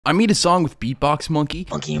I made a song with Beatbox Monkey,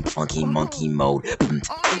 Funky and funky monkey mode.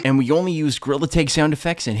 and we only used Gorilla Tag sound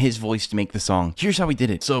effects and his voice to make the song. Here's how we did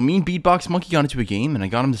it. So me and Beatbox Monkey got into a game, and I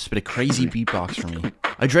got him to spit a crazy beatbox for me.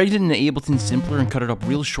 I dragged it into Ableton Simpler and cut it up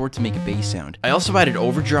real short to make a bass sound. I also added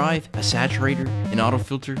overdrive, a saturator, an auto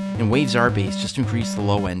filter, and Waves R bass just to increase the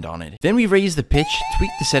low end on it. Then we raised the pitch,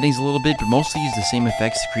 tweaked the settings a little bit, but mostly used the same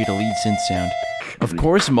effects to create a lead synth sound. Of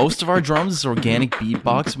course, most of our drums is organic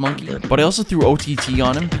Beatbox Monkey, but I also threw OTT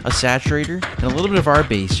on him, a saturator, and a little bit of R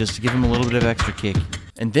bass just to give him a little bit of extra kick.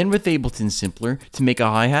 And then with Ableton Simpler, to make a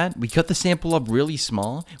hi-hat, we cut the sample up really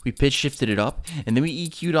small, we pitch shifted it up, and then we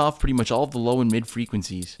EQ'd off pretty much all of the low and mid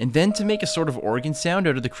frequencies. And then to make a sort of organ sound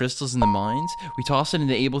out of the crystals and the mines, we tossed it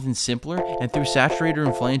into Ableton Simpler and threw saturator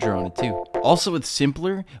and flanger on it too. Also with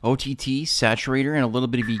Simpler, OTT, saturator, and a little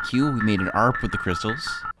bit of EQ, we made an ARP with the crystals.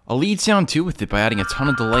 A lead sound too with it by adding a ton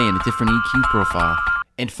of delay and a different EQ profile.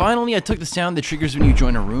 And finally, I took the sound that triggers when you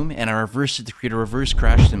join a room and I reversed it to create a reverse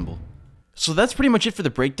crash cymbal. So that's pretty much it for the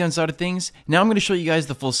breakdown side of things. Now I'm going to show you guys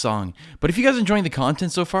the full song. But if you guys are enjoying the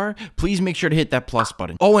content so far, please make sure to hit that plus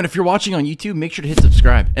button. Oh, and if you're watching on YouTube, make sure to hit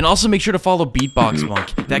subscribe. And also make sure to follow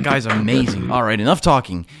BEATBOXMONK. That guy's amazing. Alright, enough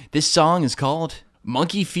talking. This song is called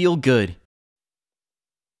Monkey Feel Good.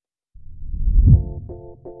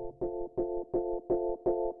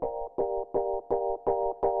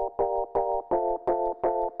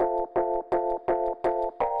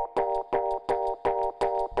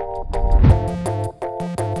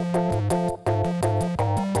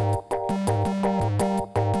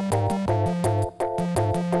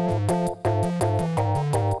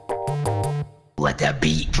 Let that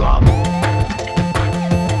beat drop.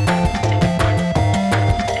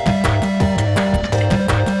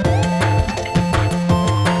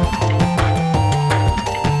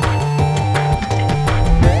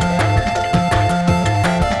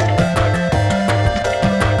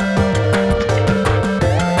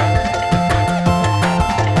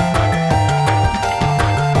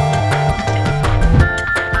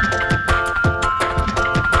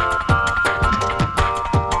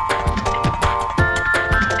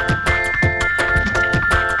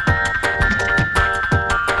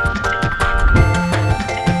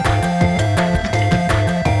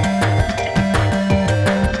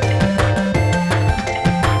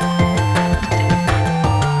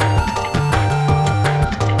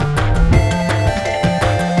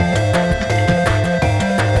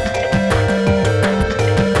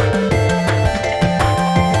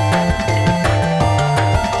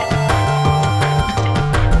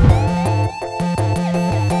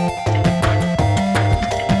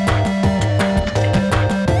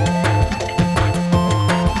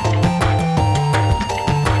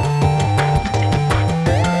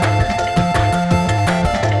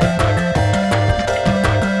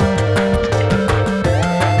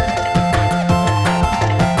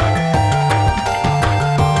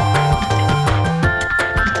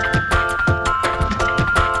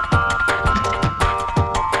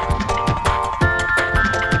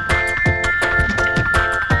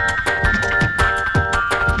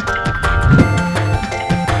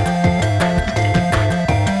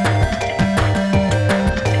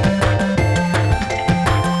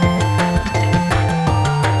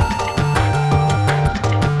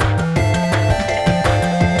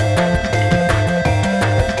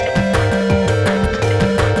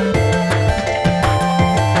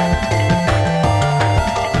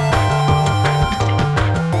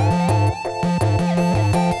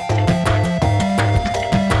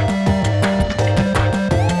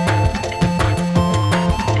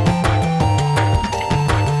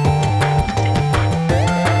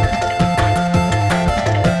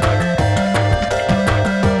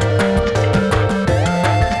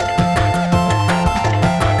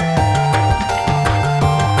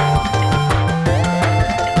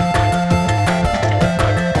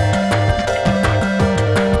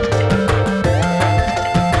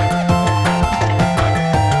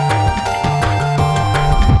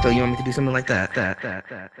 So you want me to do something like that?